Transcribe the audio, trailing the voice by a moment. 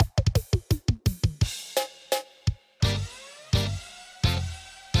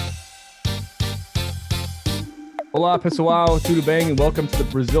Olá, pessoal, tudo bem? And welcome to the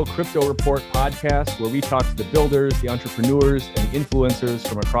Brazil Crypto Report podcast, where we talk to the builders, the entrepreneurs, and influencers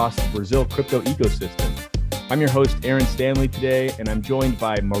from across the Brazil crypto ecosystem. I'm your host, Aaron Stanley, today, and I'm joined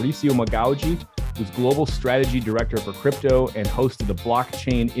by Mauricio Magaldi, who's Global Strategy Director for Crypto and host of the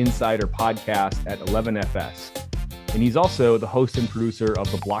Blockchain Insider podcast at 11FS. And he's also the host and producer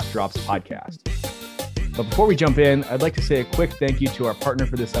of the Block Drops podcast. But before we jump in, I'd like to say a quick thank you to our partner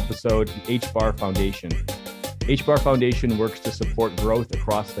for this episode, the HBAR Foundation. HBAR Foundation works to support growth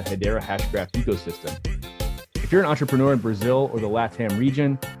across the Hedera Hashgraph ecosystem. If you're an entrepreneur in Brazil or the LATAM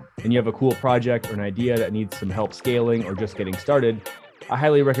region, and you have a cool project or an idea that needs some help scaling or just getting started, I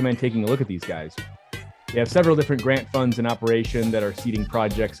highly recommend taking a look at these guys. They have several different grant funds in operation that are seeding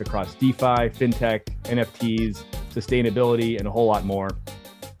projects across DeFi, FinTech, NFTs, sustainability, and a whole lot more.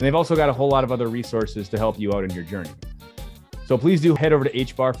 And they've also got a whole lot of other resources to help you out in your journey. So please do head over to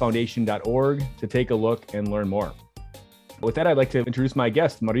hbarfoundation.org to take a look and learn more. With that, I'd like to introduce my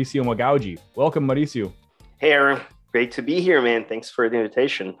guest, Mauricio Magaldi. Welcome, Mauricio. Hey, Aaron. Great to be here, man. Thanks for the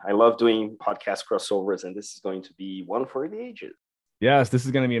invitation. I love doing podcast crossovers, and this is going to be one for the ages. Yes, this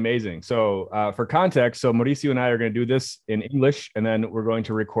is going to be amazing. So for context, Mauricio and I are going to do this in English, and then we're going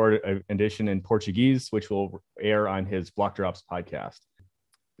to record an edition in Portuguese, which will air on his Block Drops podcast.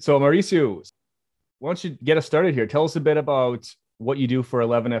 So Mauricio, why don't you get us started here? Tell us a bit about what you do for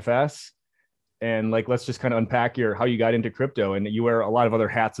 11FS, and let's just kind of unpack how you got into crypto. And you wear a lot of other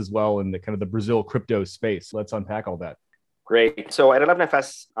hats as well in the kind of the Brazil crypto space. Let's unpack all that. Great. So at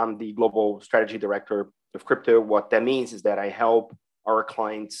 11FS, I'm the global strategy director of crypto. What that means is that I help our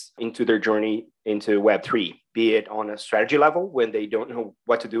clients into their journey into Web3, be it on a strategy level when they don't know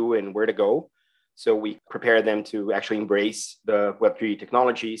what to do and where to go. So we prepare them to actually embrace the Web3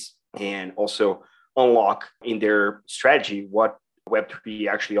 technologies and also unlock in their strategy what Web3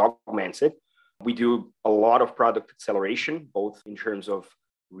 actually augments it. We do a lot of product acceleration, both in terms of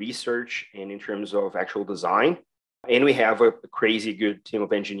research and in terms of actual design. And we have a crazy good team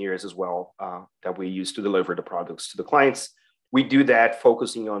of engineers as well that we use to deliver the products to the clients. We do that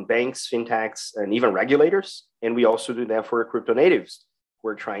focusing on banks, fintechs, and even regulators. And we also do that for crypto natives who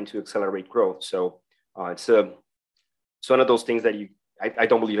are trying to accelerate growth. So it's one of those things that I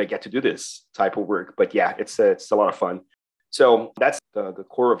don't believe I get to do this type of work, but yeah, it's a lot of fun. So that's the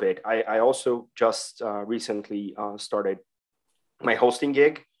core of it. I also just recently started my hosting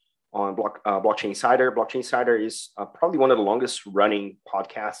gig on Blockchain Insider. Blockchain Insider is probably one of the longest running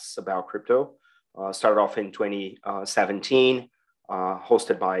podcasts about crypto. Started off in 2017,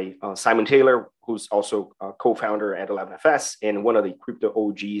 hosted by Simon Taylor, who's also a co-founder at 11FS and one of the crypto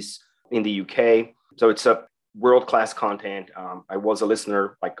OGs in the UK. So it's a world-class content. I was a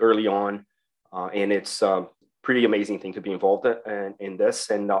listener early on, and it's a pretty amazing thing to be involved in this,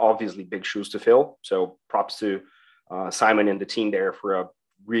 and obviously big shoes to fill. So props to Simon and the team there for a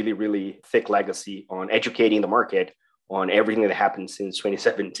really, really thick legacy on educating the market on everything that happened since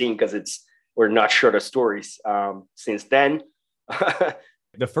 2017, because we're not short of stories since then.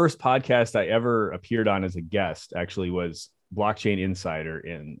 The first podcast I ever appeared on as a guest actually was Blockchain Insider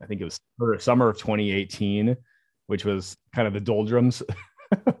in, I think it was summer of 2018, which was kind of the doldrums.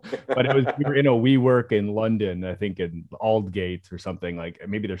 But we were in a WeWork in London, I think in Aldgate or something.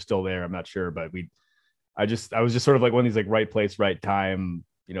 Maybe they're still there, I'm not sure. But I was just sort of one of these right place, right time,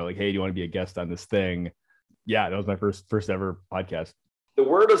 hey, do you want to be a guest on this thing? Yeah, that was my first ever podcast. The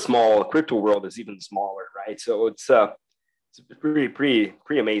world is small, the crypto world is even smaller, right? So it's pretty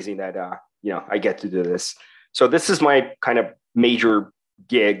amazing that I get to do this. So this is my kind of major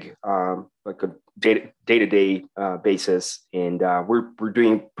gig, like a day-to-day basis, and we're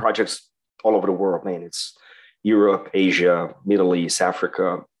doing projects all over the world, man. It's Europe, Asia, Middle East,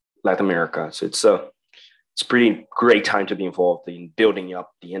 Africa, Latin America. So it's pretty great time to be involved in building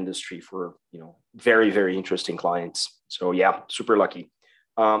up the industry for very, very interesting clients. So yeah, super lucky.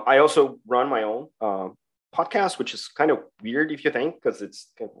 I also run my own podcast, which is kind of weird if you think, because it's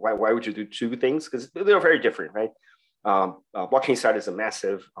why would you do two things? Because they're very different, right? Blockchain Insider is a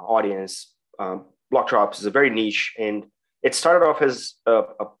massive audience. Block Drops is a very niche, and it started off as a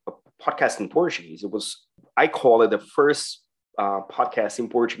podcast in Portuguese. I call it the first podcast in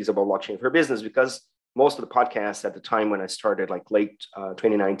Portuguese about blockchain for business, because most of the podcasts at the time when I started, late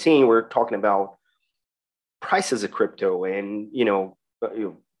 2019, were talking about prices of crypto and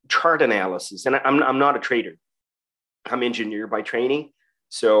chart analysis. And I'm not a trader. I'm an engineer by training.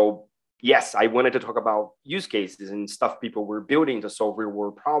 So yes, I wanted to talk about use cases and stuff people were building to solve real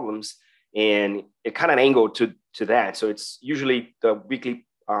world problems. And it kind of angled to that. So it's usually the weekly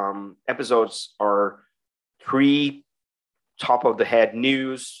episodes are 3 top of the head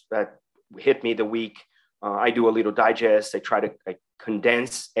news that hit me the week I do a little digest. I try to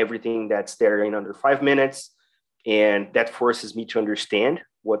condense everything that's there in under 5 minutes, and that forces me to understand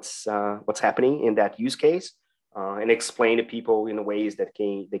what's happening in that use case, and explain to people in ways that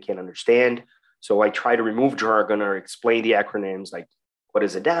they can understand. So I try to remove jargon or explain the acronyms, like what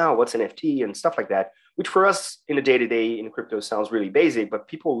is a DAO, what's an NFT, and stuff like that, which for us in the day-to-day in crypto sounds really basic, but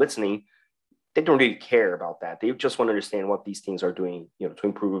people listening, they don't really care about that. They just want to understand what these things are doing, to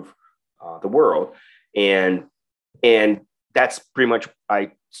improve the world. And that's pretty much,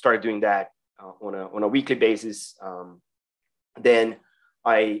 I started doing that on a weekly basis. Then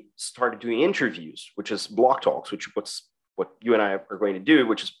I started doing interviews, which is Block Talks, what you and I are going to do,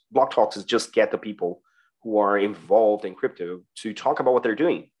 which is Block Talks is just get the people who are involved in crypto to talk about what they're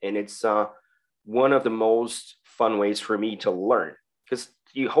doing. And it's one of the most fun ways for me to learn, because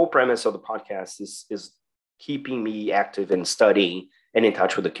the whole premise of the podcast is keeping me active and studying and in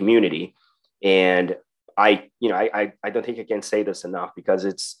touch with the community. And I don't think I can say this enough,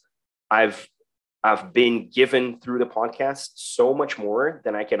 because I've been given through the podcast so much more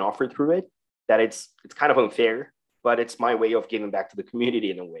than I can offer through it, that it's kind of unfair, but it's my way of giving back to the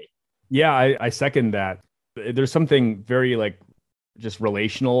community in a way. Yeah, I second that. There's something very just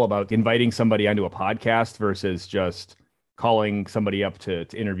relational about inviting somebody onto a podcast versus just calling somebody up to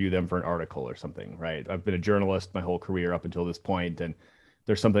interview them for an article or something, right? I've been a journalist my whole career up until this point, and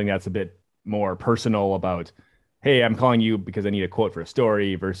there's something that's a bit more personal about, hey, I'm calling you because I need a quote for a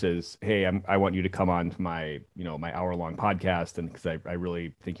story, versus, hey, I want you to come on to my hour-long podcast, and because I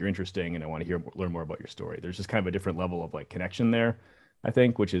really think you're interesting and I want to learn more about your story. There's just kind of a different level of connection there, I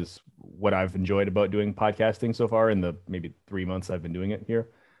think, which is what I've enjoyed about doing podcasting so far in the maybe 3 months I've been doing it here.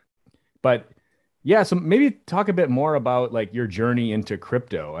 But yeah, so maybe talk a bit more about your journey into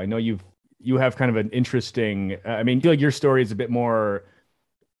crypto. I know you have kind of an interesting, I feel like your story is a bit more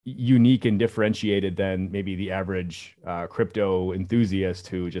unique and differentiated than maybe the average crypto enthusiast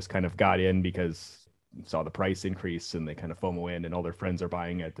who just kind of got in because saw the price increase and they kind of FOMO in and all their friends are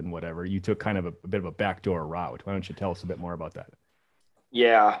buying it and whatever. You took kind of a bit of a backdoor route. Why don't you tell us a bit more about that?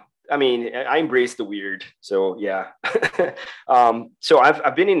 Yeah, I embrace the weird. So yeah. So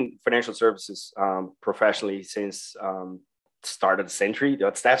I've been in financial services professionally since start of the century.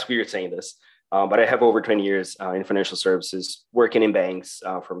 That's weird saying this. But I have over 20 years in financial services, working in banks,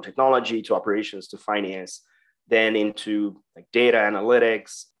 from technology to operations to finance, then into data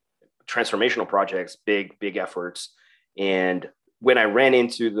analytics, transformational projects, big efforts. And when I ran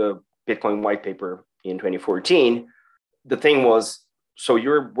into the Bitcoin white paper in 2014, the thing was, so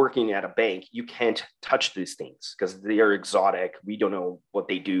you're working at a bank, you can't touch these things because they are exotic. We don't know what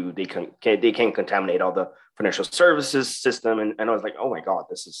they do. They can contaminate all the financial services system. And I was like, oh my God,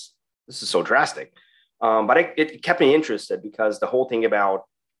 this is so drastic. But it kept me interested, because the whole thing about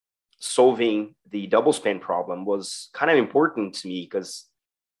solving the double spend problem was kind of important to me, because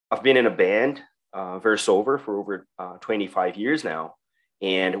I've been in a band, Versover, for over 25 years now.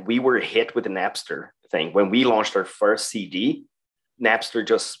 And we were hit with the Napster thing. When we launched our first CD, Napster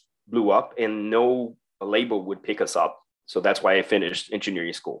just blew up and no label would pick us up. So that's why I finished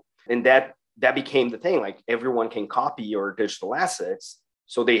engineering school. And that became the thing. Everyone can copy your digital assets,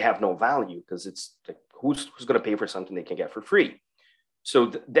 so they have no value, because it's who's going to pay for something they can get for free.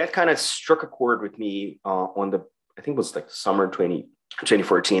 So that kind of struck a chord with me I think it was summer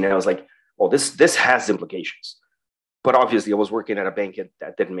 2014. And I was like, oh, this has implications. But obviously I was working at a bank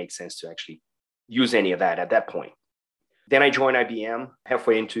that didn't make sense to actually use any of that at that point. Then I joined IBM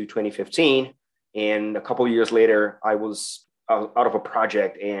halfway into 2015. And a couple of years later, I was out of a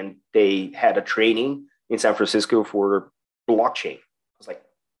project, and they had a training in San Francisco for blockchain. I was like,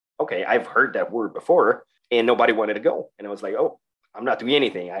 okay, I've heard that word before, and nobody wanted to go. And I was like, oh, I'm not doing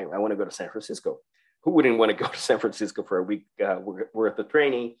anything. I want to go to San Francisco. Who wouldn't want to go to San Francisco for a week worth of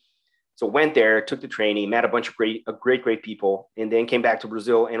training? So went there, took the training, met a bunch of great people, and then came back to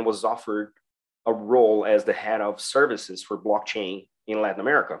Brazil and was offered a role as the head of services for blockchain in Latin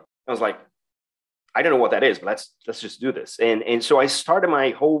America. I was like, I don't know what that is, but let's just do this. And so I started my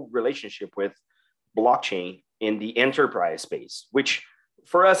whole relationship with blockchain in the enterprise space, which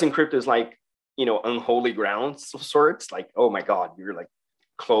for us in crypto is unholy grounds of sorts. Oh my God, you're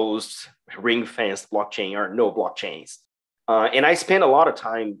closed, ring-fenced blockchain or no blockchains. And I spent a lot of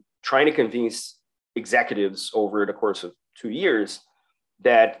time trying to convince executives over the course of 2 years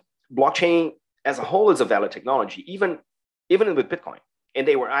that blockchain as a whole is a valid technology, even with Bitcoin. And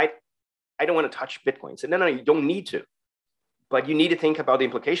they were, I don't want to touch Bitcoin. So no, you don't need to. But you need to think about the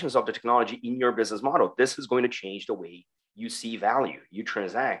implications of the technology in your business model. This is going to change the way you see value, you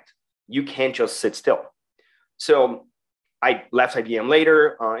transact. You can't just sit still. So I left IBM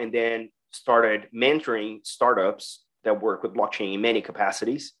later and then started mentoring startups that work with blockchain in many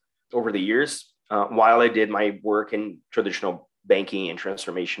capacities over the years, while I did my work in traditional banking and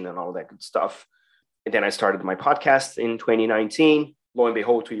transformation and all that good stuff. And then I started my podcast in 2019. Lo and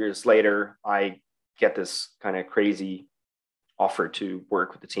behold, 2 years later, I get this kind of crazy offer to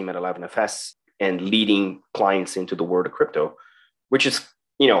work with the team at 11FS and leading clients into the world of crypto, which is,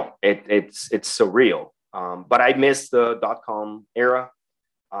 it's surreal. But I missed the .com era.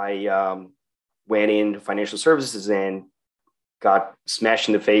 I went into financial services and got smashed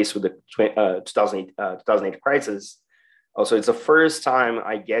in the face with the 2008 crisis. Also, it's the first time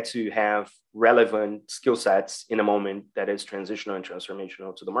I get to have relevant skill sets in a moment that is transitional and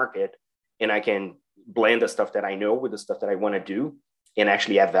transformational to the market. And I can blend the stuff that I know with the stuff that I want to do and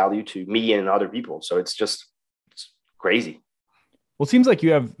actually add value to me and other people. So it's crazy. Well, it seems like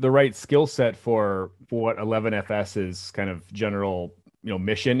you have the right skill set for what 11FS's kind of general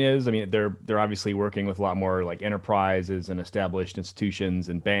mission is. I mean, they're obviously working with a lot more like enterprises and established institutions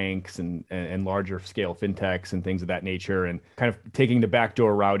and banks and larger scale fintechs and things of that nature, and kind of taking the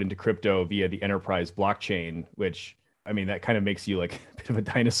backdoor route into crypto via the enterprise blockchain, which, I mean, that kind of makes you like a bit of a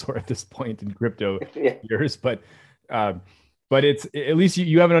dinosaur at this point in crypto years, but it's at least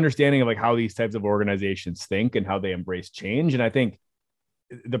you have an understanding of like how these types of organizations think and how they embrace change. And I think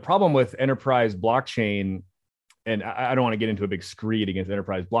the problem with enterprise blockchain, and I don't want to get into a big screed against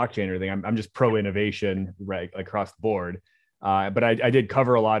enterprise blockchain or anything. I'm just pro innovation, right, across the board. But I did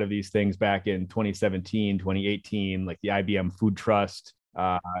cover a lot of these things back in 2017, 2018, like the IBM Food Trust,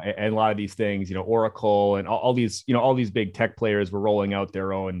 and a lot of these things, Oracle and all these, all these big tech players were rolling out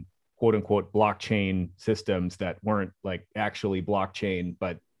their own quote unquote blockchain systems that weren't like actually blockchain,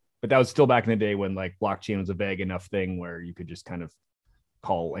 but that was still back in the day when like blockchain was a vague enough thing where you could just kind of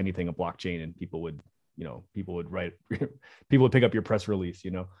call anything a blockchain and people would write, people would pick up your press release,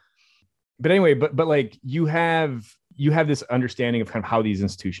 but anyway, but like you have this understanding of kind of how these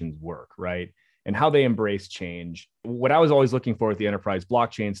institutions work, right? And how they embrace change. What I was always looking for with the enterprise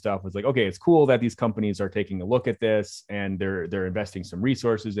blockchain stuff was like, okay, it's cool that these companies are taking a look at this and they're investing some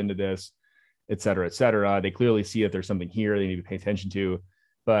resources into this, et cetera, et cetera. They clearly see that there's something here they need to pay attention to.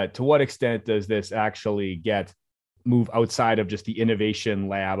 But to what extent does this actually move outside of just the innovation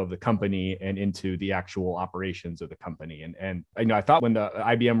lab of the company and into the actual operations of the company? And I thought when the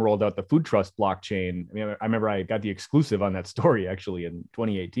IBM rolled out the Food Trust blockchain, I mean, I remember I got the exclusive on that story actually in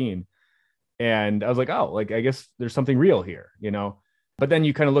 2018. And I was like, oh, like, I guess there's something real here, but then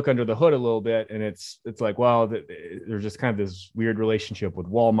you kind of look under the hood a little bit and it's like, well, there's just kind of this weird relationship with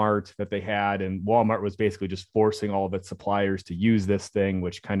Walmart that they had. And Walmart was basically just forcing all of its suppliers to use this thing,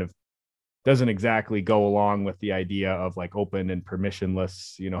 which kind of doesn't exactly go along with the idea of like open and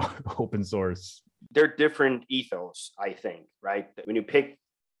permissionless, open source. They're different ethos, I think, right? When you pick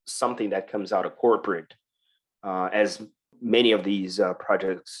something that comes out of corporate, as many of these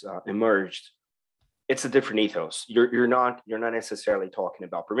projects emerged, it's a different ethos. You're not necessarily talking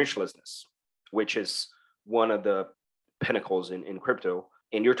about permissionlessness, which is one of the pinnacles in crypto,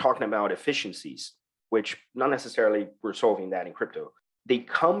 and you're talking about efficiencies, which not necessarily we're solving that in crypto. They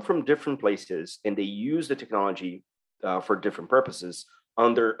come from different places and they use the technology for different purposes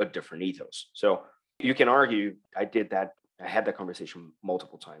under a different ethos. So you can argue, I had that conversation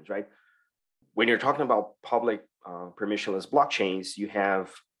multiple times, right? When you're talking about public permissionless blockchains, you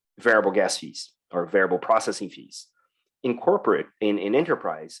have variable gas fees or variable processing fees. In corporate, in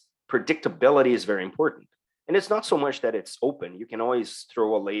enterprise, predictability is very important. And it's not so much that it's open. You can always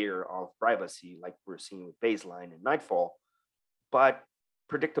throw a layer of privacy like we're seeing with Baseline and Nightfall, but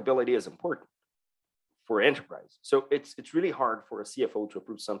predictability is important for enterprise. So it's really hard for a CFO to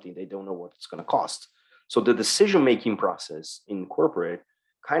approve something they don't know what it's going to cost. So the decision-making process in corporate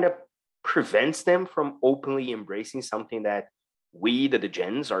kind of prevents them from openly embracing something that we, the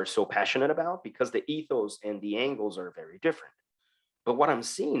gens, are so passionate about, because the ethos and the angles are very different. But what I'm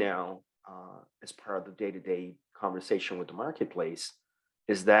seeing now, as part of the day-to-day conversation with the marketplace,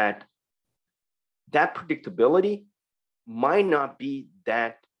 is that predictability might not be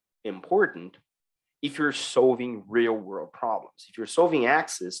that important if you're solving real-world problems. If you're solving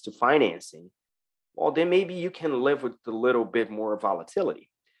access to financing, well, then maybe you can live with a little bit more volatility.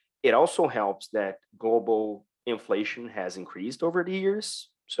 It also helps that global inflation has increased over the years.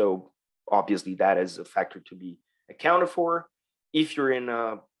 So obviously that is a factor to be accounted for. If you're in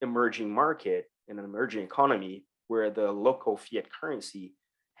an emerging market, in an emerging economy where the local fiat currency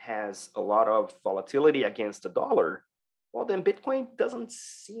has a lot of volatility against the dollar, well, then Bitcoin doesn't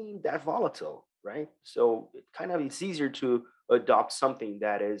seem that volatile, right? So it's easier to adopt something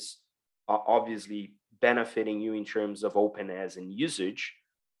that is obviously benefiting you in terms of openness and usage,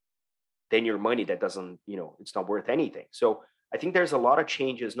 then your money that doesn't, it's not worth anything. So I think there's a lot of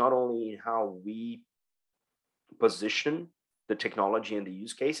changes, not only in how we position the technology and the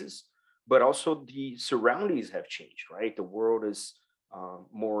use cases, but also the surroundings have changed, right? The world is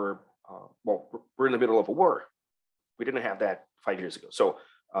more, we're in the middle of a war. We didn't have that 5 years ago. So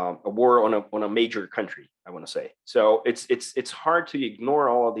a war on a major country, I want to say. So it's hard to ignore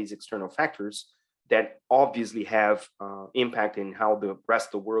all of these external factors that obviously have impact in how the rest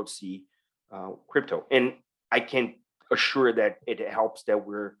of the world see crypto. And I can assure that it helps that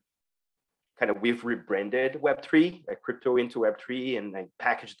we've rebranded Web3, crypto into Web3, and I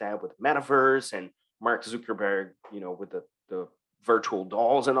packaged that with Metaverse and Mark Zuckerberg, with the virtual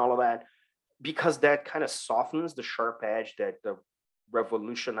dolls and all of that, because that kind of softens the sharp edge that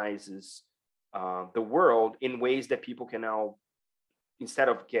revolutionizes the world in ways that people can now, instead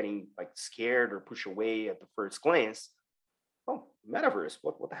of getting like scared or push away at the first glance, oh, metaverse,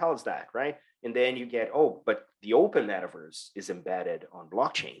 what the hell is that, right? And then you get, oh, but the open metaverse is embedded on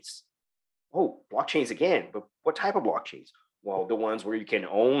blockchains. Oh, blockchains again, but what type of blockchains? Well, the ones where you can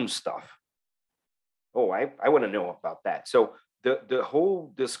own stuff. Oh, I want to know about that. So the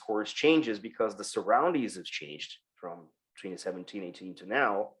whole discourse changes because the surroundings have changed from 2017, 18 to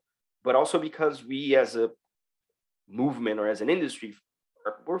now, but also because we as a movement or as an industry,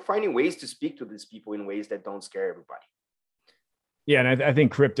 we're finding ways to speak to these people in ways that don't scare everybody. Yeah, and I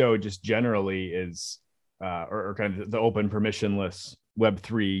think crypto just generally is, or kind of the open permissionless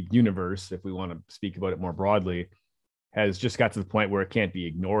Web3 universe, if we want to speak about it more broadly, has just got to the point where it can't be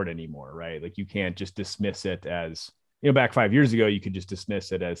ignored anymore, right? Like you can't just dismiss it as, back 5 years ago, you could just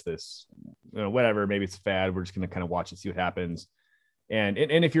dismiss it as this, whatever, maybe it's a fad. We're just going to kind of watch and see what happens. And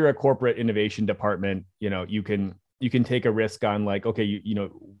if you're a corporate innovation department, you can take a risk on like, okay,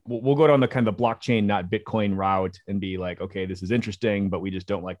 we'll go down the kind of the blockchain, not Bitcoin route and be like, okay, this is interesting, but we just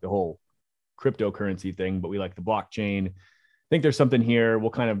don't like the whole cryptocurrency thing, but we like the blockchain. I think there's something here. We'll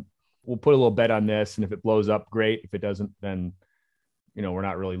put a little bet on this. And if it blows up, great. If it doesn't, then, we're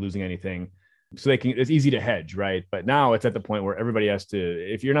not really losing anything. So it's easy to hedge, right? But now it's at the point where everybody has to,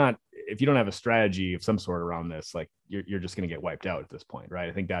 if you don't have a strategy of some sort around this, like you're just going to get wiped out at this point, right?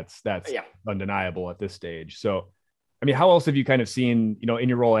 I think that's undeniable at this stage. So, I mean, how else have you kind of seen, in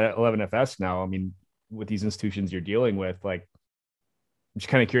your role at 11FS now, I mean, with these institutions you're dealing with, like, I'm just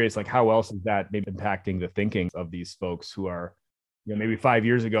kind of curious, like, how else is that maybe impacting the thinking of these folks who are, maybe 5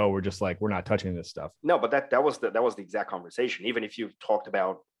 years ago, we're just like, we're not touching this stuff. No, but that was the exact conversation. Even if you talked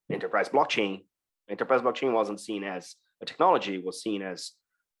about enterprise blockchain wasn't seen as a technology, it was seen as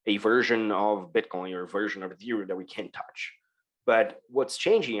a version of Bitcoin or a version of Ethereum that we can't touch. But what's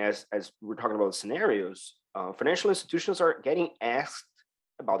changing as we're talking about scenarios, financial institutions are getting asked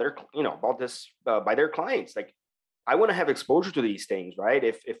about their, about this by their clients. Like, I want to have exposure to these things, right?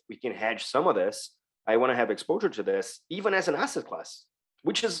 If we can hedge some of this, I want to have exposure to this, even as an asset class,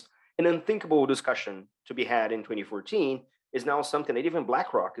 which is an unthinkable discussion to be had in 2014, is now something that even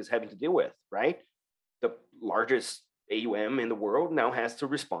BlackRock is having to deal with, right? The largest AUM in the world now has to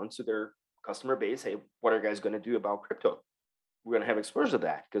respond to their customer base. Hey, what are you guys going to do about crypto? We're going to have exposure to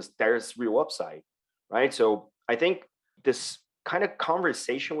that because there's real upside, right? So I think this kind of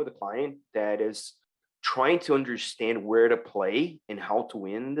conversation with a client that is trying to understand where to play and how to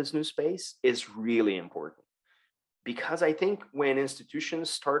win in this new space is really important. Because I think when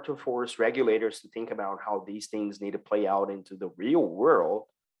institutions start to force regulators to think about how these things need to play out into the real world,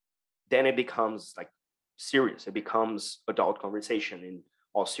 then it becomes like serious. It becomes adult conversation in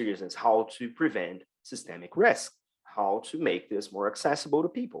all seriousness, how to prevent systemic risk, how to make this more accessible to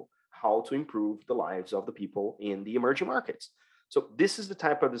people, how to improve the lives of the people in the emerging markets. So this is the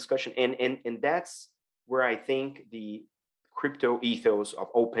type of discussion. And that's where I think the crypto ethos of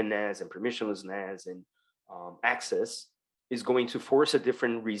openness and permissionlessness and access is going to force a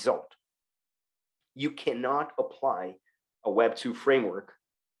different result. You cannot apply a Web 2 framework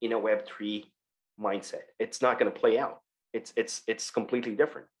in a Web 3 mindset. It's not going to play out. It's completely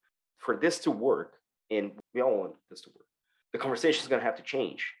different. For this to work, and we all want this to work, the conversation is going to have to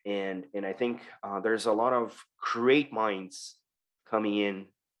change. And I think there's a lot of great minds coming in,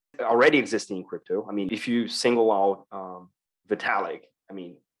 already existing in crypto. I mean, if you single out Vitalik, I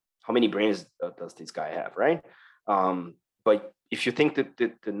mean, how many brains does this guy have, right? But if you think that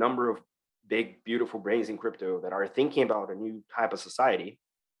the number of big, beautiful brains in crypto that are thinking about a new type of society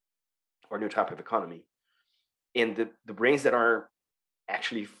or new type of economy, and the brains that are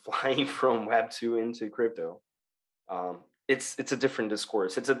actually flying from Web 2 into crypto, it's a different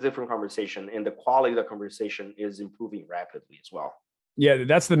discourse. It's a different conversation, and the quality of the conversation is improving rapidly as well. Yeah,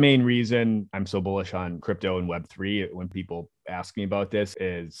 that's the main reason I'm so bullish on crypto and Web3. When people ask me about this,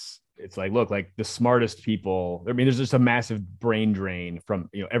 is it's like, look, like the smartest people. I mean, there's just a massive brain drain from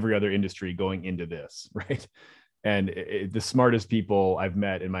every other industry going into this, right? And the smartest people I've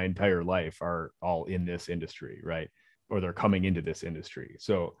met in my entire life are all in this industry, right? Or they're coming into this industry.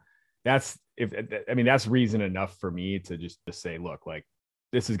 So that's if I mean that's reason enough for me to just to say, look, like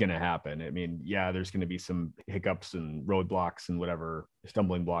this is going to happen. I mean, yeah, there's going to be some hiccups and roadblocks and whatever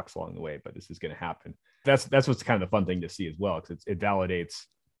stumbling blocks along the way, but this is going to happen. That's what's kind of the fun thing to see as well, because it validates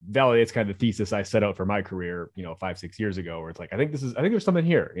kind of the thesis I set out for my career, 5-6 years ago, where it's like, I think there's something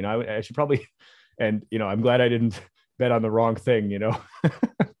here. I should probably, and I'm glad I didn't bet on the wrong thing.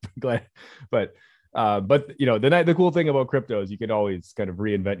 Glad, but the cool thing about crypto is you can always kind of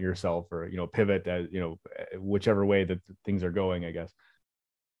reinvent yourself or pivot as whichever way that things are going, I guess.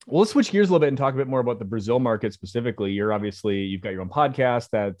 Well, let's switch gears a little bit and talk a bit more about the Brazil market specifically. You've got your own podcast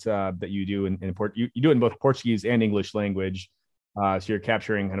that you do you do it in both Portuguese and English language. So you're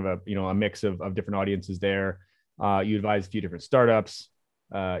capturing kind of a mix of different audiences there. You advise a few different startups.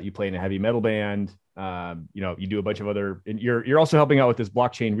 You play in a heavy metal band. You do a bunch of other. And you're also helping out with this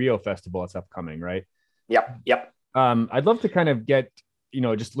Blockchain Rio festival that's upcoming, right? Yep. I'd love to kind of get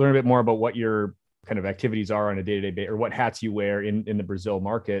just learn a bit more about what your kind of activities are on a day-to-day basis, or what hats you wear in the Brazil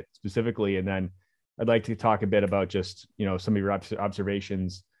market specifically. And then I'd like to talk a bit about just, some of your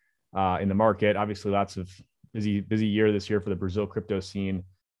observations in the market. Obviously lots of busy year this year for the Brazil crypto scene,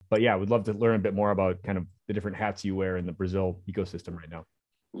 but yeah, we'd love to learn a bit more about kind of the different hats you wear in the Brazil ecosystem right now.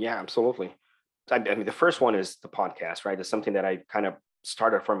 Yeah, absolutely. I mean, the first one is the podcast, right? It's something that I kind of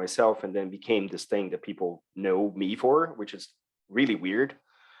started for myself and then became this thing that people know me for, which is really weird,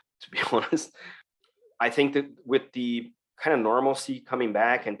 to be honest. I think that with the kind of normalcy coming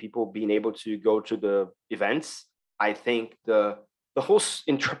back and people being able to go to the events, I think the whole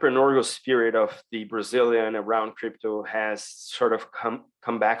entrepreneurial spirit of the Brazilian around crypto has sort of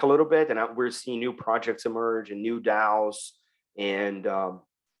come back a little bit, and we're seeing new projects emerge and new DAOs, and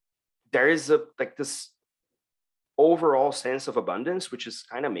there is this overall sense of abundance, which is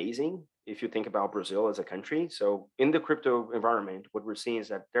kind of amazing if you think about Brazil as a country. So in the crypto environment, what we're seeing is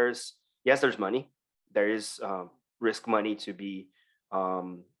that there's money. There is risk money to be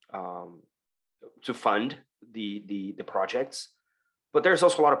to fund the projects, but there's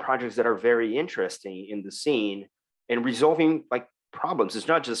also a lot of projects that are very interesting in the scene and resolving like problems. It's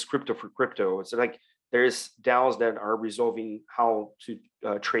not just crypto for crypto. It's like there's DAOs that are resolving how to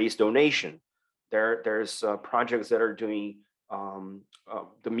trace donation. There's projects that are doing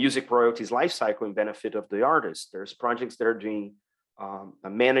the music royalties lifecycle in benefit of the artist. There's projects that are doing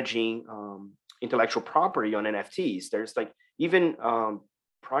managing intellectual property on NFTs. There's like even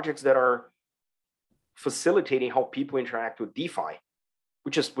projects that are facilitating how people interact with DeFi,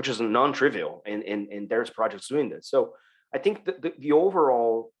 which is non-trivial, and there's projects doing this. So I think the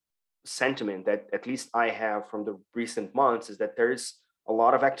overall sentiment that at least I have from the recent months is that there's a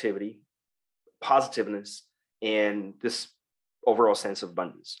lot of activity, positiveness, and this overall sense of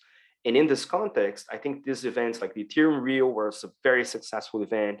abundance. And in this context, I think these events like the Ethereum Rio was a very successful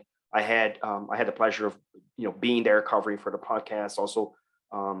event. I had the pleasure of being there covering for the podcast, also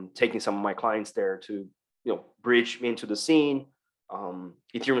taking some of my clients there to bridge me into the scene. Ethereum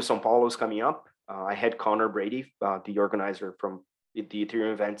São Paulo is coming up. I had Connor Brady, the organizer from the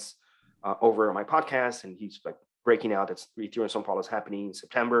Ethereum events, over on my podcast, and he's like breaking out that Ethereum São Paulo is happening in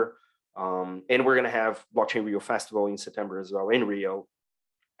September, and we're going to have Blockchain Rio Festival in September as well in Rio,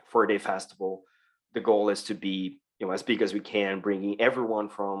 4-day festival. The goal is to be as big as we can, bringing everyone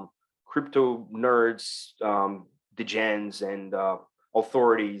from crypto nerds, degens, and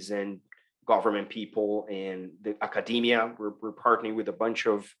authorities and government people and the academia. We're partnering with a bunch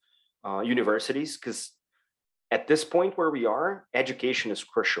of universities because at this point where we are, education is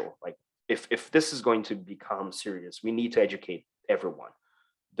crucial. Like if this is going to become serious, we need to educate everyone,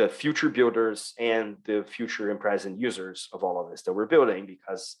 the future builders and the future and present users of all of this that we're building,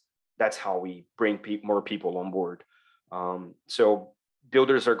 because that's how we bring more people on board. So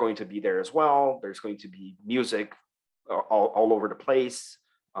builders are going to be there as well. There's going to be music all over the place.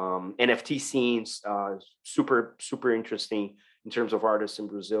 NFT scenes, super interesting in terms of artists in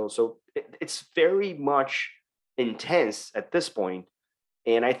Brazil. So it's very much intense at this point.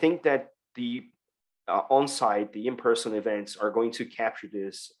 And I think that the on-site, the in-person events are going to capture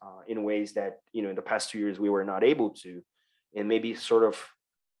this in ways that, in the past 2 years, we were not able to, and maybe sort of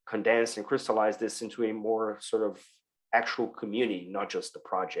condense and crystallize this into a more sort of actual community, not just the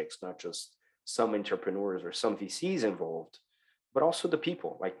projects, not just some entrepreneurs or some VCs involved, but also the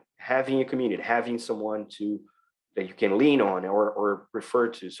people, like having a community, having someone to that you can lean on or refer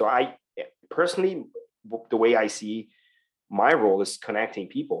to. So I personally, the way I see my role is connecting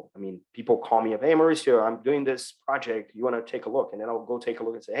people. I mean, people call me up, hey, Mauricio, I'm doing this project. You want to take a look? And then I'll go take a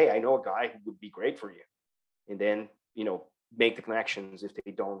look and say, hey, I know a guy who would be great for you. And then, make the connections if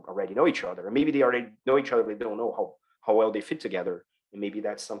they don't already know each other. Or maybe they already know each other, but they don't know how well they fit together. And maybe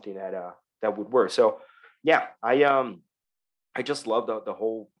that's something that would work. So yeah, I just love the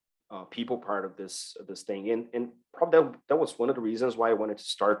whole people part of this thing, and probably that was one of the reasons why I wanted to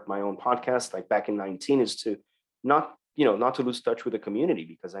start my own podcast, like back in 19, is to not to lose touch with the community,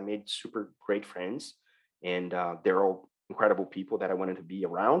 because I made super great friends, and they're all incredible people that I wanted to be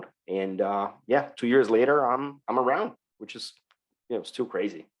around. And 2 years later, I'm around, which is still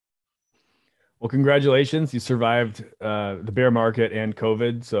crazy. Well, congratulations. You survived the bear market and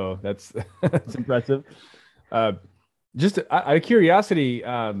COVID. So that's that's impressive. Just out of curiosity,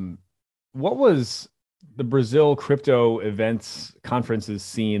 what was the Brazil crypto events conferences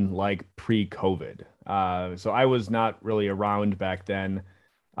scene like pre-COVID? So I was not really around back then,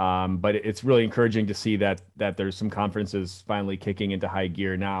 but it's really encouraging to see that there's some conferences finally kicking into high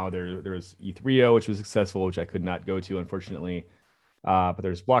gear now. There was ETH Rio, which was successful, which I could not go to, unfortunately. But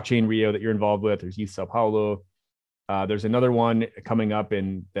there's Blockchain Rio that you're involved with. There's ETH Sao Paulo. There's another one coming up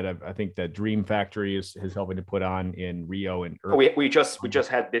that I think that Dream Factory is helping to put on in Rio and we just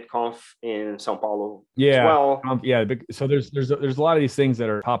had BitConf in Sao Paulo as yeah. well. So there's a lot of these things that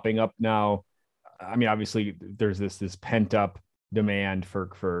are popping up now. I mean, obviously there's this pent up demand for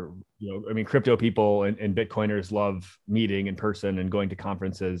crypto people and Bitcoiners love meeting in person and going to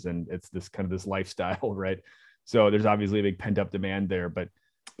conferences, and it's this kind of this lifestyle, right? So there's obviously a big pent up demand there, but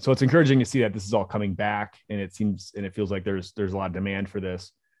so it's encouraging to see that this is all coming back, and it feels like there's a lot of demand for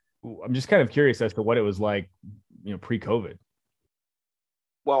this. I'm just kind of curious as to what it was like, pre-COVID.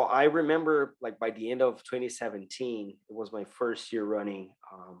 Well, I remember, like, by the end of 2017, it was my first year running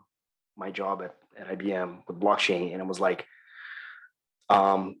my job at IBM with blockchain, and it was like,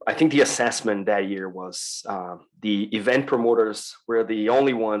 I think the assessment that year was the event promoters were the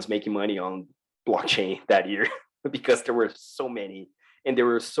only ones making money on blockchain that year because there were so many and they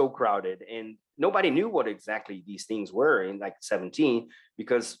were so crowded, and nobody knew what exactly these things were in like 17,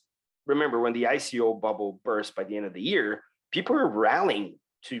 because remember when the ICO bubble burst by the end of the year, people were rallying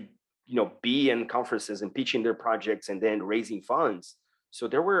to be in conferences and pitching their projects and then raising funds. So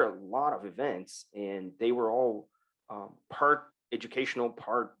there were a lot of events, and they were all part educational,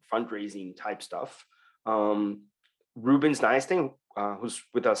 part fundraising type stuff. Ruben's Nysting, who's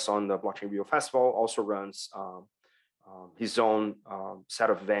with us on the Blockchain Rio Festival, also runs his own set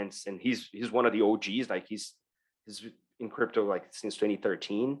of events, and he's one of the OGs. Like he's in crypto like since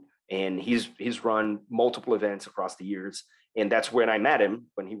 2013, and he's run multiple events across the years. And that's when I met him,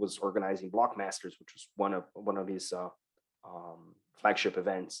 when he was organizing Blockmasters, which was one of his flagship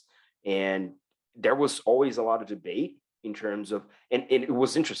events. And there was always a lot of debate in terms of, and it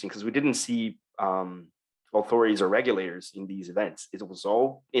was interesting because we didn't see authorities or regulators in these events. It was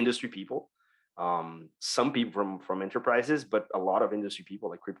all industry people, some people from enterprises, but a lot of industry people,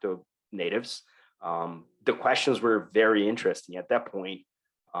 like crypto natives. The questions were very interesting at that point,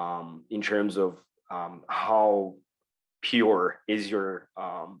 in terms of how pure is your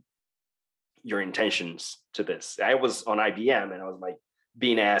intentions to this. I was on IBM and I was like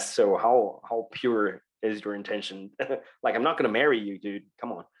being asked, so how pure is your intention? Like, I'm not going to marry you, dude.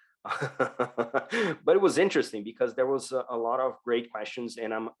 Come on. But it was interesting because there was a lot of great questions,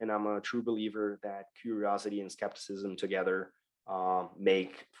 and I'm a true believer that curiosity and skepticism together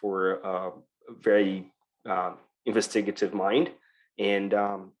make for a very investigative mind. And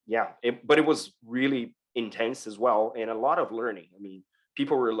but it was really intense as well, and a lot of learning. I mean,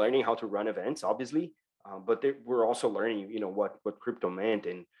 people were learning how to run events, obviously, but they were also learning, what crypto meant.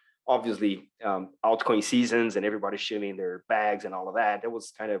 And obviously, altcoin seasons and everybody shilling their bags and all of that. That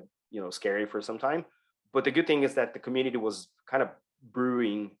was kind of scary for some time. But the good thing is that the community was kind of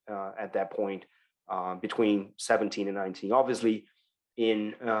brewing at that point, between 17 and 19. Obviously,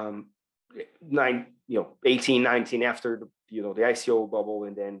 in 18, 19, after the ICO bubble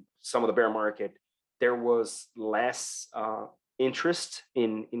and then some of the bear market, there was less interest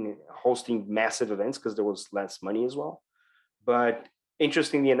in hosting massive events because there was less money as well. But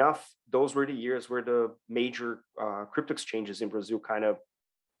interestingly enough, those were the years where the major crypto exchanges in Brazil kind of,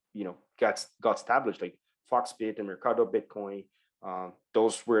 got established, like Foxbit and Mercado Bitcoin.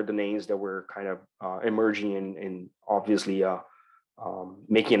 Those were the names that were kind of emerging and obviously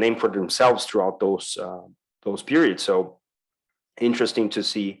making a name for themselves throughout those periods. So interesting to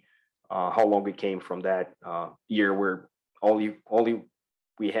see how long we came from that year where we only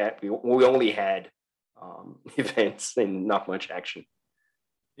had events and not much action.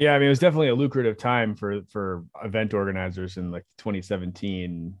 Yeah, I mean, it was definitely a lucrative time for event organizers in like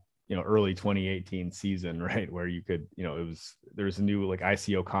 2017, early 2018 season, right? Where you could, there was a new like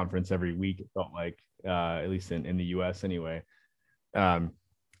ICO conference every week. It felt like, at least in the US anyway.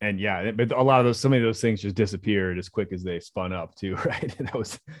 And yeah, but a lot of some of those things just disappeared as quick as they spun up too, right? And it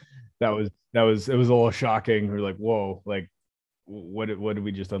was a little shocking. We're like, whoa, like what did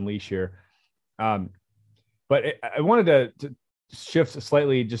we just unleash here? But I wanted to shift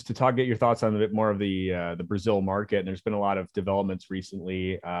slightly just to get your thoughts on a bit more of the Brazil market. And there's been a lot of developments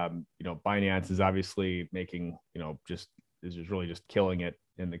recently. Binance is obviously making, is just really just killing it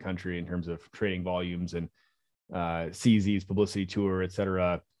in the country in terms of trading volumes and CZ's publicity tour, et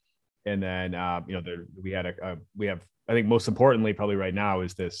cetera. And then, we have, I think most importantly, probably right now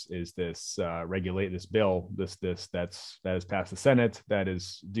is this regulate this bill, that has passed the Senate that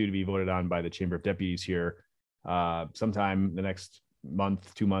is due to be voted on by the Chamber of Deputies here sometime the next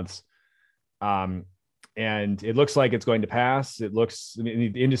month, 2 months. And it looks like it's going to pass.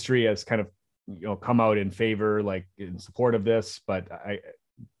 The industry has kind of, come out in favor, like in support of this, but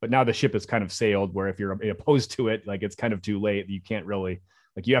now the ship has kind of sailed where if you're opposed to it, like it's kind of too late. You can't really,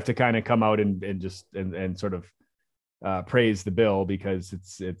 like, you have to kind of come out and just sort of praise the bill, because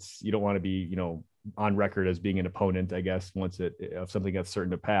it's you don't want to be, on record as being an opponent, I guess, once if something gets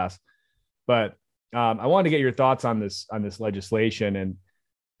certain to pass. But I wanted to get your thoughts on this legislation,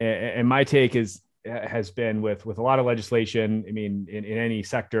 and my take has been with a lot of legislation. I mean, in any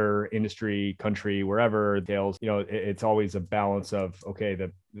sector, industry, country, wherever it deals, it's always a balance of, okay,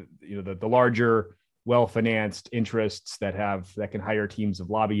 the larger, well-financed interests that can hire teams of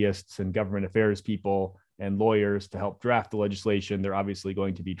lobbyists and government affairs people and lawyers to help draft the legislation. They're obviously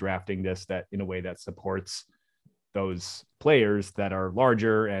going to be drafting this that in a way that supports those players that are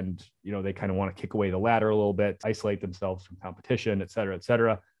larger, and they kind of want to kick away the ladder a little bit, isolate themselves from competition, et cetera, et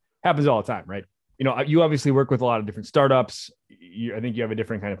cetera. Happens all the time, right? You obviously work with a lot of different startups. I think you have a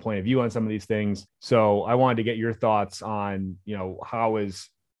different kind of point of view on some of these things. So I wanted to get your thoughts on,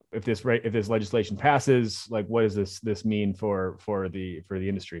 if this legislation passes, like, what does this mean for the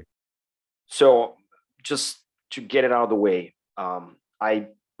industry? So just to get it out of the way, I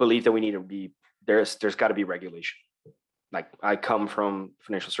believe that we need to be there's got to be regulation. Like, I come from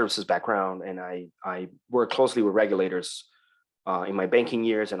financial services background, and I work closely with regulators in my banking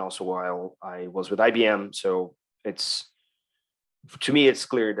years, and also while I was with IBM. So to me, it's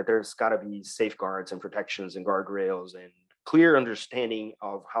clear that there's got to be safeguards and protections and guardrails and clear understanding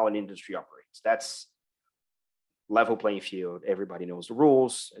of how an industry operates. That's level playing field. Everybody knows the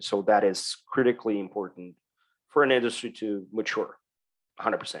rules. So that is critically important for an industry to mature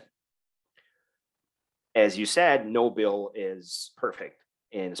 100%. As you said, no bill is perfect,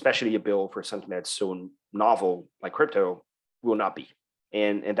 and especially a bill for something that's so novel like crypto will not be,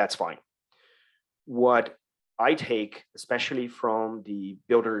 and that's fine. What I take, especially from the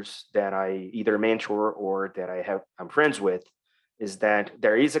builders that I either mentor or that I'm friends with, is that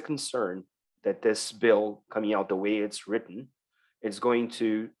there is a concern that this bill coming out the way it's written is going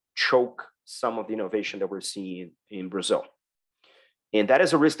to choke some of the innovation that we're seeing in Brazil. And that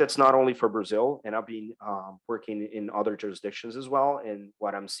is a risk that's not only for Brazil, and I've been working in other jurisdictions as well. And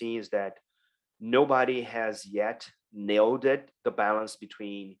what I'm seeing is that nobody has yet nailed it, the balance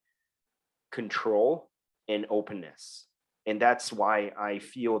between control and openness. And that's why I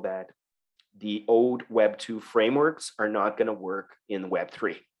feel that the old Web 2 frameworks are not going to work in Web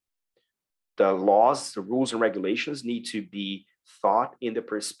 3. The laws, the rules, and regulations need to be thought in the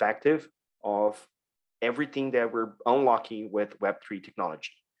perspective of everything that we're unlocking with Web3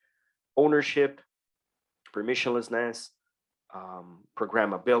 technology: ownership, permissionlessness,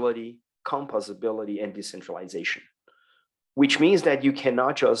 programmability, composability, and decentralization, which means that you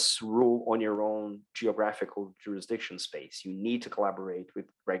cannot just rule on your own geographical jurisdiction space. You need to collaborate with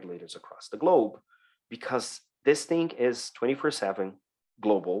regulators across the globe, because this thing is 24/7,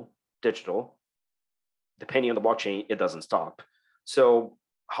 global, digital. Depending on the blockchain, it doesn't stop. So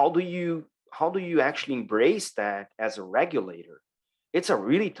how do you actually embrace that as a regulator? It's a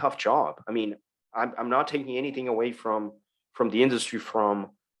really tough job. I mean, I'm not taking anything away from the industry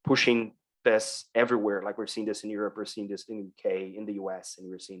from pushing this everywhere. Like, we're seeing this in Europe, we're seeing this in the UK, in the US, and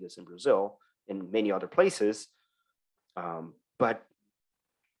we're seeing this in Brazil and many other places. But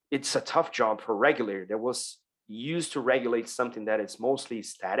it's a tough job for a regulator that was used to regulate something that is mostly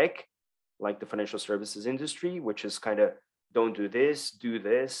static, like the financial services industry, which is kind of, don't do this, do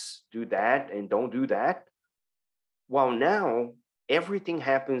that, and don't do that. While now everything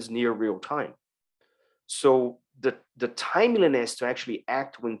happens near real time. So the timeliness to actually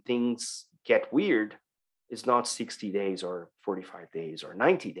act when things get weird is not 60 days or 45 days or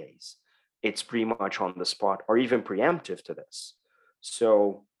 90 days. It's pretty much on the spot or even preemptive to this.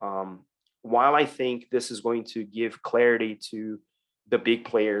 So while I think this is going to give clarity to the big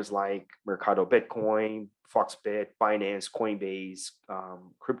players like Mercado Bitcoin, Foxbit, Binance, Coinbase,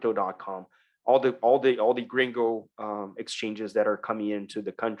 Crypto.com, all the gringo exchanges that are coming into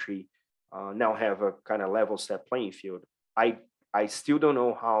the country now have a kind of level set playing field. I still don't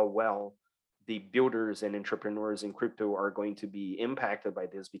know how well the builders and entrepreneurs in crypto are going to be impacted by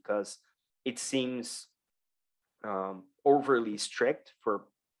this, because it seems overly strict for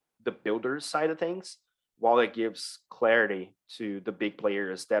the builders side of things, while it gives clarity to the big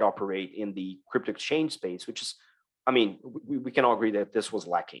players that operate in the crypto exchange space, which is, I mean, we can all agree that this was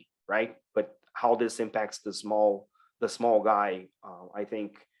lacking, right? But how this impacts the small guy, I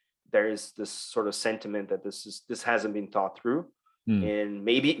think there is this sort of sentiment that this hasn't been thought through. And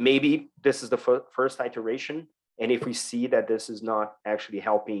maybe this is the first iteration. And if we see that this is not actually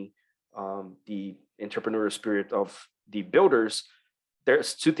helping the entrepreneurial spirit of the builders,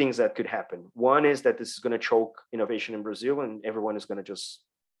 there's two things that could happen. One is that this is going to choke innovation in Brazil, and everyone is going to just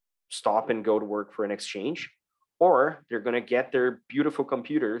stop and go to work for an exchange, or they're going to get their beautiful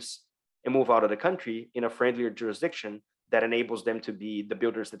computers and move out of the country in a friendlier jurisdiction that enables them to be the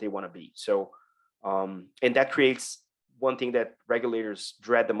builders that they want to be. So, and that creates one thing that regulators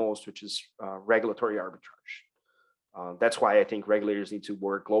dread the most, which is regulatory arbitrage. That's why I think regulators need to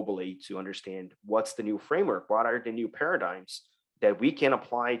work globally to understand what's the new framework, what are the new paradigms that we can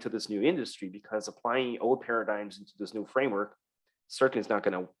apply to this new industry, because applying old paradigms into this new framework certainly is not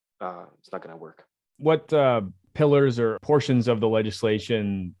going to work. What pillars or portions of the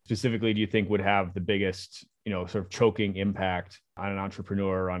legislation specifically do you think would have the biggest, sort of choking impact on an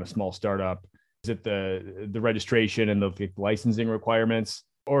entrepreneur or on a small startup? Is it the registration and the licensing requirements?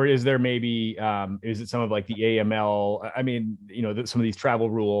 Or is there maybe, is it some of like the AML? I mean, some of these travel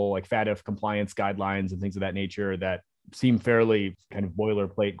rule, like FATF compliance guidelines and things of that nature that seem fairly kind of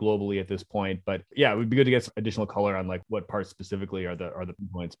boilerplate globally at this point. But yeah, it would be good to get some additional color on like what parts specifically are the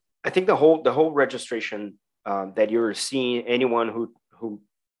points. I think the whole registration that you're seeing, anyone who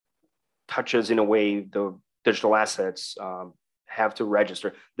touches in a way the digital assets have to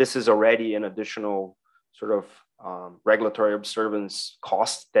register. This is already an additional sort of regulatory observance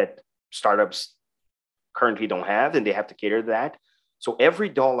cost that startups currently don't have, and they have to cater to that. So every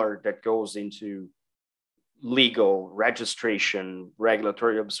dollar that goes into legal registration,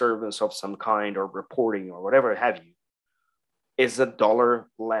 regulatory observance of some kind, or reporting, or whatever have you, is a dollar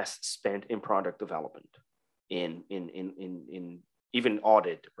less spent in product development, in even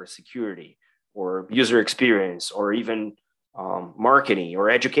audit or security or user experience, or even marketing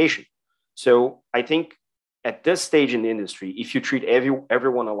or education. So I think at this stage in the industry, if you treat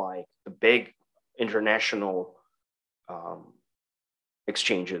everyone alike, the big international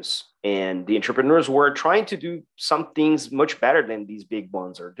exchanges and the entrepreneurs who are trying to do some things much better than these big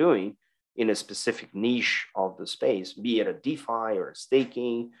ones are doing in a specific niche of the space, be it a DeFi or a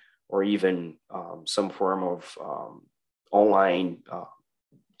staking, or even some form of online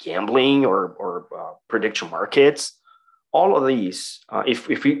gambling or prediction markets. All of these,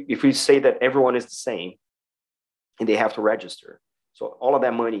 if we say that everyone is the same and they have to register, so all of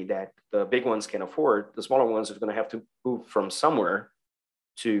that money that the big ones can afford, the smaller ones are going to have to move from somewhere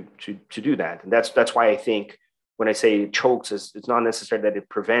to do that. And that's why I think when I say it chokes, it's not necessarily that it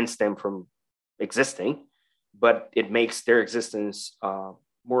prevents them from existing, but it makes their existence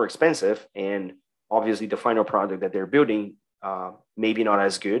more expensive. And obviously the final product that they're building maybe not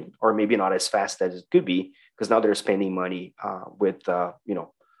as good, or maybe not as fast as it could be, because now they're spending money with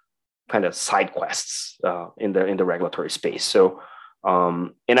kind of side quests in the regulatory space. So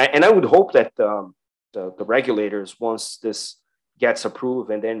and I would hope that the regulators, once this gets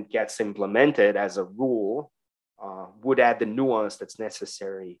approved and then gets implemented as a rule, would add the nuance that's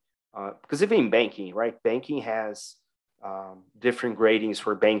necessary. Because even in banking, right? Banking has different gradings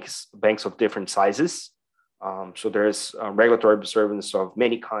for banks of different sizes. So there's regulatory observance of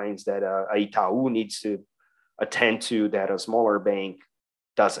many kinds that a Itaú needs to attend to that a smaller bank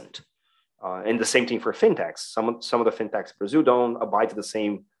doesn't. And the same thing for fintechs. Some of the fintechs in Brazil don't abide to the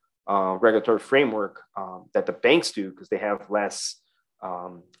same regulatory framework that the banks do, because they have less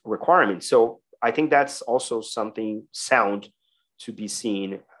requirements. So I think that's also something sound to be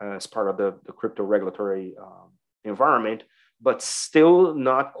seen as part of the crypto regulatory environment, but still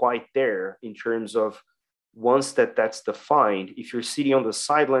not quite there in terms of once that's defined. If you're sitting on the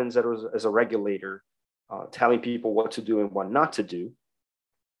sidelines as a regulator, telling people what to do and what not to do,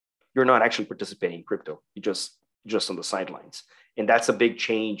 you're not actually participating in crypto. You're just on the sidelines. And that's a big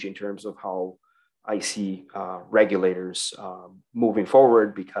change in terms of how I see regulators moving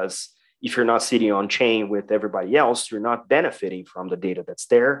forward, because if you're not sitting on chain with everybody else, you're not benefiting from the data that's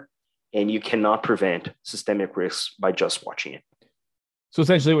there, and you cannot prevent systemic risks by just watching it. So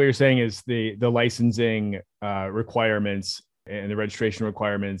essentially what you're saying is the licensing requirements and the registration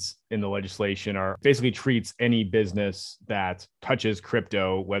requirements in the legislation are basically treats any business that touches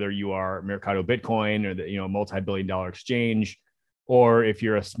crypto, whether you are Mercado Bitcoin or the multi-billion-dollar exchange, or if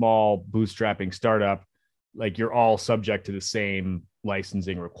you're a small bootstrapping startup, like you're all subject to the same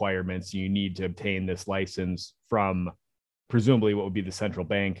licensing requirements. You need to obtain this license from presumably what would be the central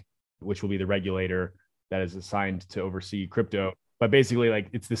bank, which will be the regulator that is assigned to oversee crypto. But basically, like,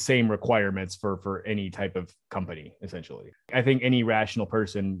 it's the same requirements for any type of company, essentially. I think any rational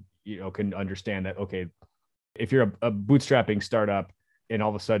person, can understand that, okay, if you're a bootstrapping startup and all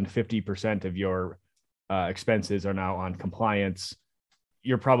of a sudden 50% of your expenses are now on compliance,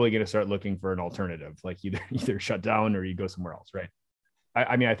 you're probably going to start looking for an alternative, like either shut down or you go somewhere else, right?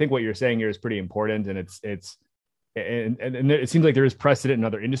 I mean, I think what you're saying here is pretty important, and and it seems like there is precedent in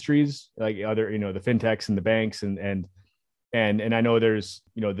other industries, like other, the fintechs and the banks, and I know there's,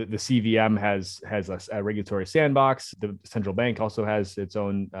 the CVM has a regulatory sandbox. The central bank also has its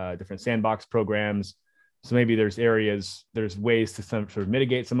own different sandbox programs. So maybe there's ways to sort of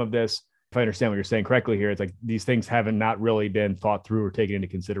mitigate some of this. If I understand what you're saying correctly here, it's like these things haven't not really been thought through or taken into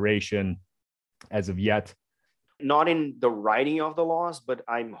consideration as of yet. Not in the writing of the laws, but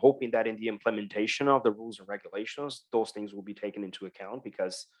I'm hoping that in the implementation of the rules and regulations, those things will be taken into account,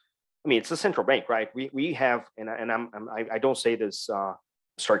 because I mean, it's a central bank, right? We have, and I don't say this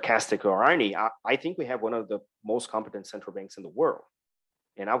sarcastic or irony. I think we have one of the most competent central banks in the world,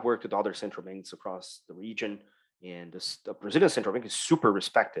 and I've worked with other central banks across the region, and the Brazilian central bank is super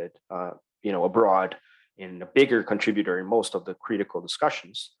respected, abroad, and a bigger contributor in most of the critical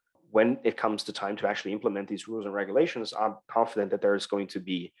discussions. When it comes to time to actually implement these rules and regulations, I'm confident that there is going to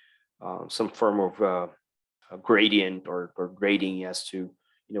be some form of a gradient or grading as to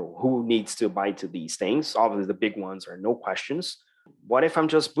who needs to abide to these things. Obviously, the big ones are no questions. What if I'm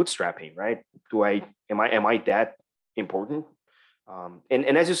just bootstrapping, right? Am I that important?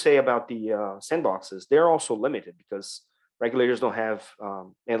 And as you say about the sandboxes, they're also limited, because regulators don't have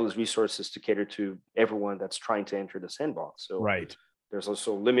endless resources to cater to everyone that's trying to enter the sandbox. So right. There's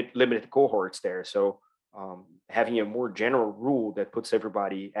also limited cohorts there. So having a more general rule that puts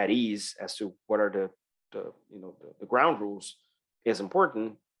everybody at ease as to what are the ground rules is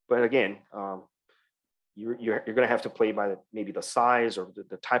important. But again, you're going to have to play by maybe the size or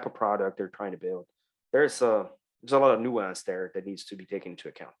the type of product they're trying to build. There's a lot of nuance there that needs to be taken into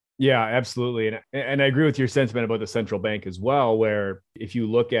account. Yeah, absolutely. And I agree with your sentiment about the central bank as well, where if you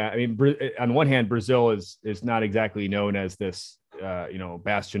look at, I mean, on one hand, Brazil is not exactly known as this,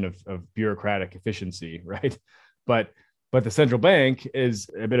 bastion of bureaucratic efficiency, right? But the central bank is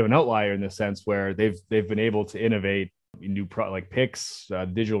a bit of an outlier in the sense where they've been able to innovate new like PIX,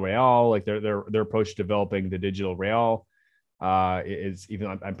 digital real, like their approach to developing the digital real is,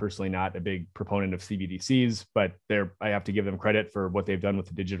 even I'm personally not a big proponent of CBDCs, but I have to give them credit for what they've done with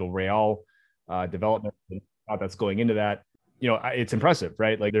the digital real development and how that's going into that. It's impressive,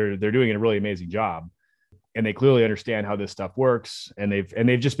 right? Like they're doing a really amazing job, and they clearly understand how this stuff works, and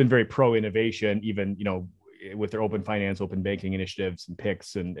they've just been very pro innovation, even with their open finance, open banking initiatives and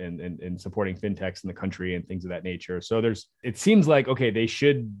PICs and supporting fintechs in the country and things of that nature. So it seems like, okay, they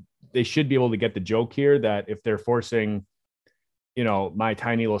should be able to get the joke here that if they're forcing, my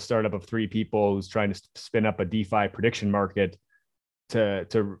tiny little startup of 3 people who's trying to spin up a DeFi prediction market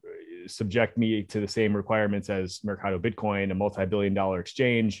to subject me to the same requirements as Mercado Bitcoin, a multi-billion-dollar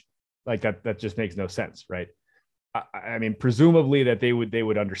exchange, like that just makes no sense, right? I mean, presumably that they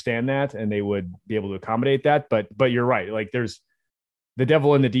would understand that and they would be able to accommodate that. But you're right. Like there's the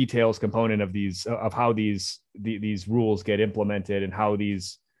devil in the details component of how these rules get implemented and how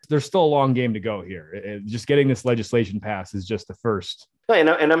there's still a long game to go here. Just getting this legislation passed is just the first. And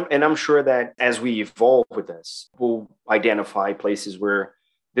I'm sure that as we evolve with this, we'll identify places where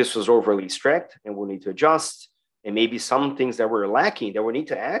this was overly strict and we'll need to adjust, and maybe some things that were lacking that we need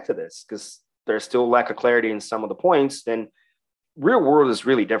to add to this because there's still lack of clarity in some of the points. Then real world is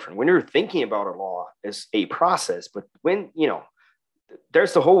really different. When you're thinking about a law as a process, but when,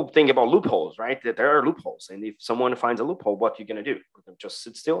 there's the whole thing about loopholes, right? That there are loopholes. And if someone finds a loophole, what are you going to do? Just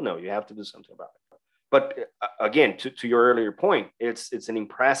sit still? No, you have to do something about it. But again, to your earlier point, it's an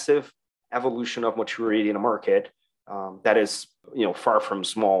impressive evolution of maturity in a market that is, far from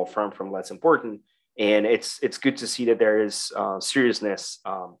small, far from less important. And it's good to see that there is seriousness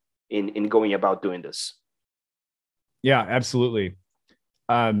in going about doing this. Yeah, absolutely.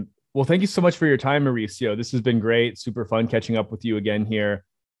 Well, thank you so much for your time, Mauricio. This has been great. Super fun catching up with you again here.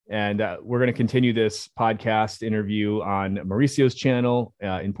 And we're going to continue this podcast interview on Mauricio's channel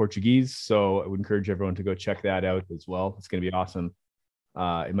in Portuguese. So I would encourage everyone to go check that out as well. It's going to be awesome.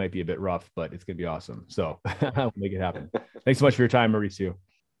 It might be a bit rough, but it's going to be awesome. So we'll make it happen. Thanks so much for your time, Mauricio.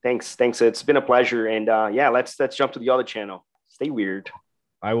 Thanks. It's been a pleasure. And let's jump to the other channel. Stay weird.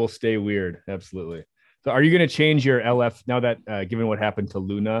 I will stay weird. Absolutely. So are you going to change your LF now that given what happened to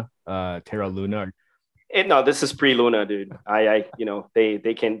Luna, Terra Luna? No, this is pre-Luna, dude.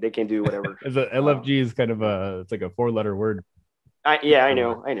 They can do whatever. The LFG is kind of it's like a 4-letter word. I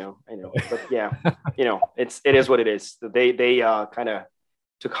know. But yeah, it is what it is. They kind of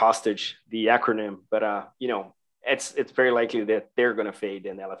took hostage the acronym, but it's very likely that they're going to fade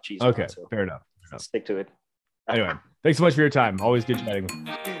in LFGs. Okay, so fair enough. Stick to it. Anyway, thanks so much for your time. Always good chatting.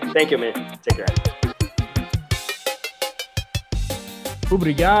 Thank you, man. Take care.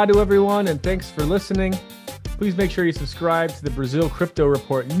 Obrigado, everyone, and thanks for listening. Please make sure you subscribe to the Brazil Crypto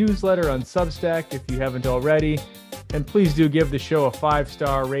Report newsletter on Substack if you haven't already. And please do give the show a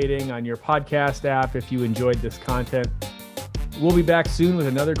 5-star rating on your podcast app if you enjoyed this content. We'll be back soon with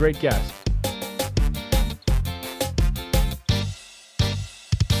another great guest.